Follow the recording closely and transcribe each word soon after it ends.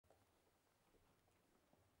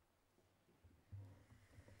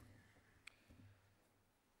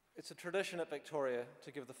It's a tradition at Victoria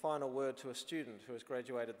to give the final word to a student who has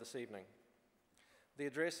graduated this evening. The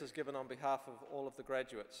address is given on behalf of all of the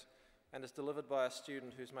graduates and is delivered by a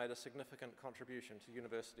student who's made a significant contribution to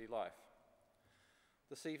university life.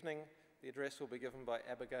 This evening, the address will be given by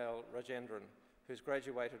Abigail Arulandu, who's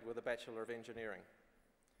graduated with a Bachelor of Engineering.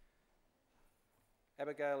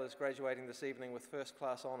 Abigail is graduating this evening with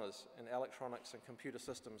first-class honours in Electronics and Computer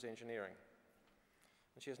Systems Engineering.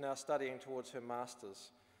 And she is now studying towards her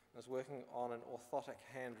Master's and is working on an orthotic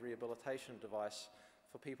hand rehabilitation device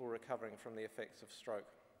for people recovering from the effects of stroke.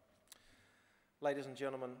 Ladies and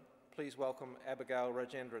gentlemen, please welcome Abigail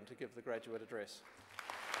Arulandu to give the graduate address.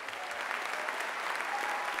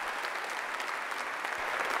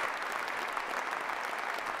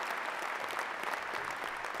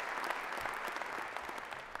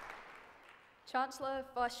 Chancellor,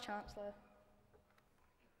 Vice-Chancellor,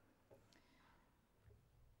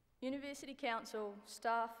 University Council,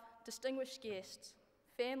 staff, distinguished guests,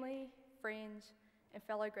 family, friends, and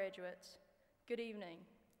fellow graduates, good evening.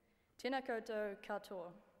 Tēnā koutou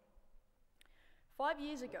katoa. 5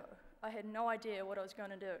 years ago, I had no idea what I was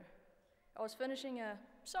going to do. I was finishing a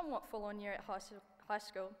somewhat full-on year at high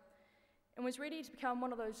school and was ready to become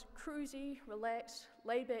one of those cruisy, relaxed,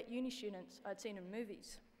 laid-back uni students I'd seen in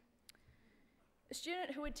movies. A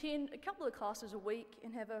student who would attend a couple of classes a week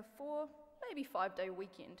and have a 4, maybe 5-day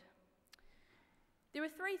weekend. There were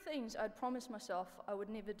 3 things I'd promised myself I would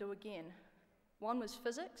never do again. One was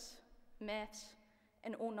physics, maths,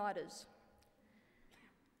 and all-nighters.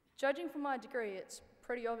 Judging from my degree, it's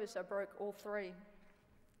pretty obvious I broke all 3.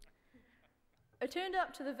 I turned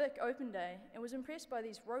up to the Vic Open Day and was impressed by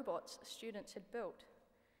these robots students had built.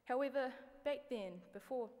 However, back then,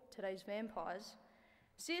 before today's vampires,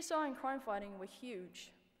 CSI and crime fighting were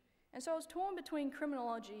huge, and so I was torn between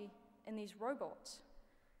criminology and these robots.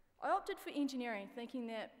 I opted for engineering, thinking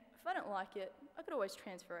that if I didn't like it, I could always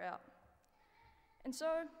transfer out. And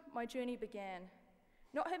so my journey began.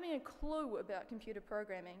 Not having a clue about computer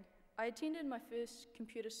programming, I attended my first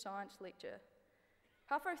computer science lecture.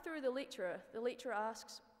 Halfway through the lecture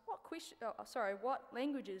asks what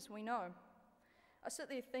languages we know. I sit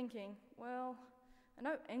there thinking, well, I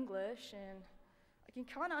know English and I can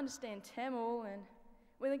kind of understand Tamil, and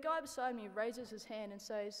when the guy beside me raises his hand and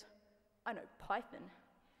says, I know Python,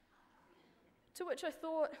 to which I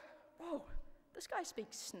thought, whoa, this guy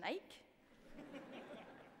speaks snake?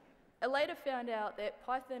 I later found out that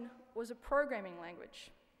Python was a programming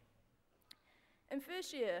language. In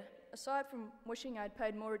first year, aside from wishing I'd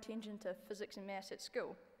paid more attention to physics and maths at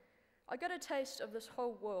school, I got a taste of this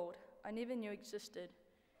whole world I never knew existed,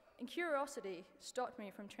 and curiosity stopped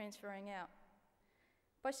me from transferring out.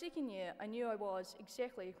 By second year, I knew I was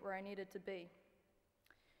exactly where I needed to be.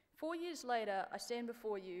 4 years later, I stand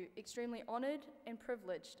before you, extremely honoured and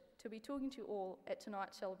privileged to be talking to you all at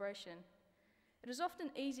tonight's celebration. It is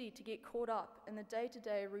often easy to get caught up in the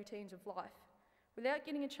day-to-day routines of life without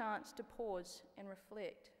getting a chance to pause and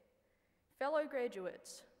reflect. Fellow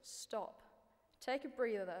graduates, stop, take a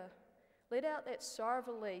breather, let out that sigh of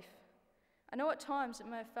relief. I know at times it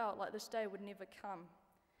may have felt like this day would never come.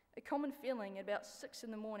 A common feeling at about 6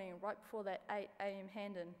 in the morning, right before that 8 a.m.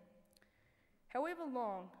 hand-in. However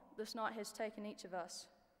long this night has taken each of us,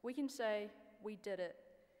 we can say we did it.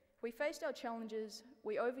 We faced our challenges,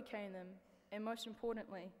 we overcame them, and most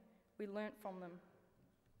importantly, we learnt from them.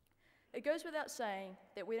 It goes without saying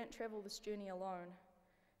that we didn't travel this journey alone.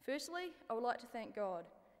 Firstly, I would like to thank God,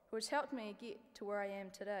 who has helped me get to where I am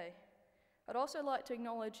today. I'd also like to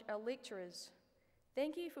acknowledge our lecturers.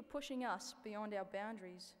 Thank you for pushing us beyond our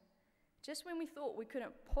boundaries. Just when we thought we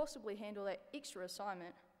couldn't possibly handle that extra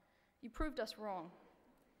assignment, you proved us wrong.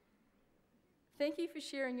 Thank you for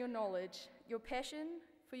sharing your knowledge, your passion,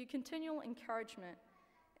 for your continual encouragement,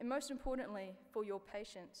 and most importantly, for your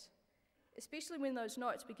patience, especially when those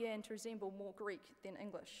notes began to resemble more Greek than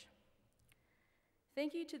English.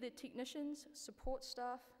 Thank you to the technicians, support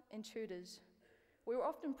staff, and tutors. We were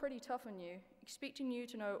often pretty tough on you, expecting you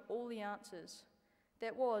to know all the answers.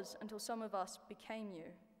 That was until some of us became you.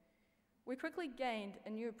 We quickly gained a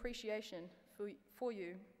new appreciation for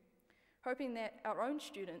you, hoping that our own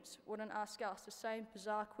students wouldn't ask us the same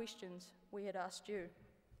bizarre questions we had asked you.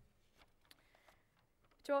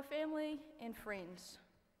 To our family and friends,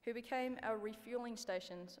 who became our refueling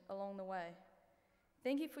stations along the way,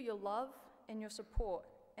 thank you for your love and your support,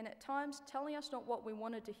 and at times telling us not what we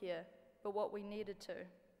wanted to hear, but what we needed to,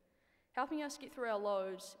 helping us get through our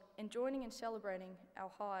lows and joining in celebrating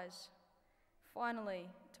our highs. Finally,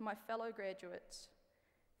 to my fellow graduates,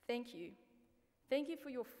 thank you. Thank you for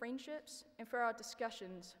your friendships and for our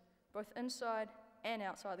discussions, both inside and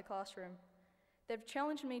outside the classroom. They've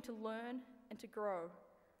challenged me to learn and to grow.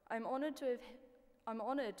 I'm honoured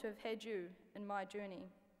to have had you in my journey.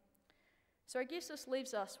 So I guess this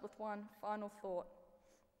leaves us with one final thought.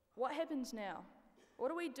 What happens now? What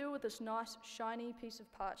do we do with this nice, shiny piece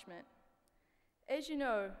of parchment? As you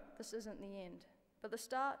know, this isn't the end, but the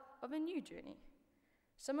start of a new journey.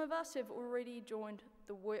 Some of us have already joined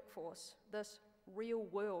the workforce, this real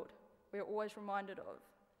world we're always reminded of.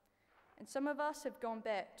 And some of us have gone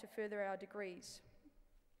back to further our degrees.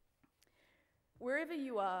 Wherever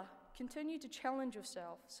you are, continue to challenge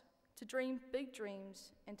yourselves, to dream big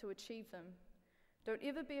dreams and to achieve them. Don't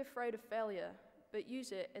ever be afraid of failure, but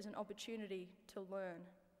use it as an opportunity to learn.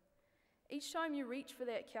 Each time you reach for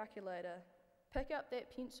that calculator, pick up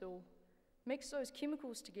that pencil, mix those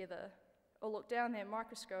chemicals together, or look down that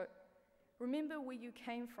microscope, remember where you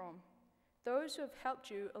came from, those who have helped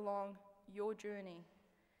you along your journey,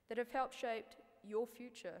 that have helped shape your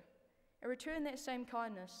future, and return that same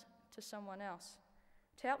kindness to someone else,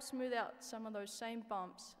 to help smooth out some of those same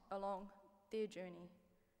bumps along their journey.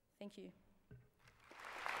 Thank you.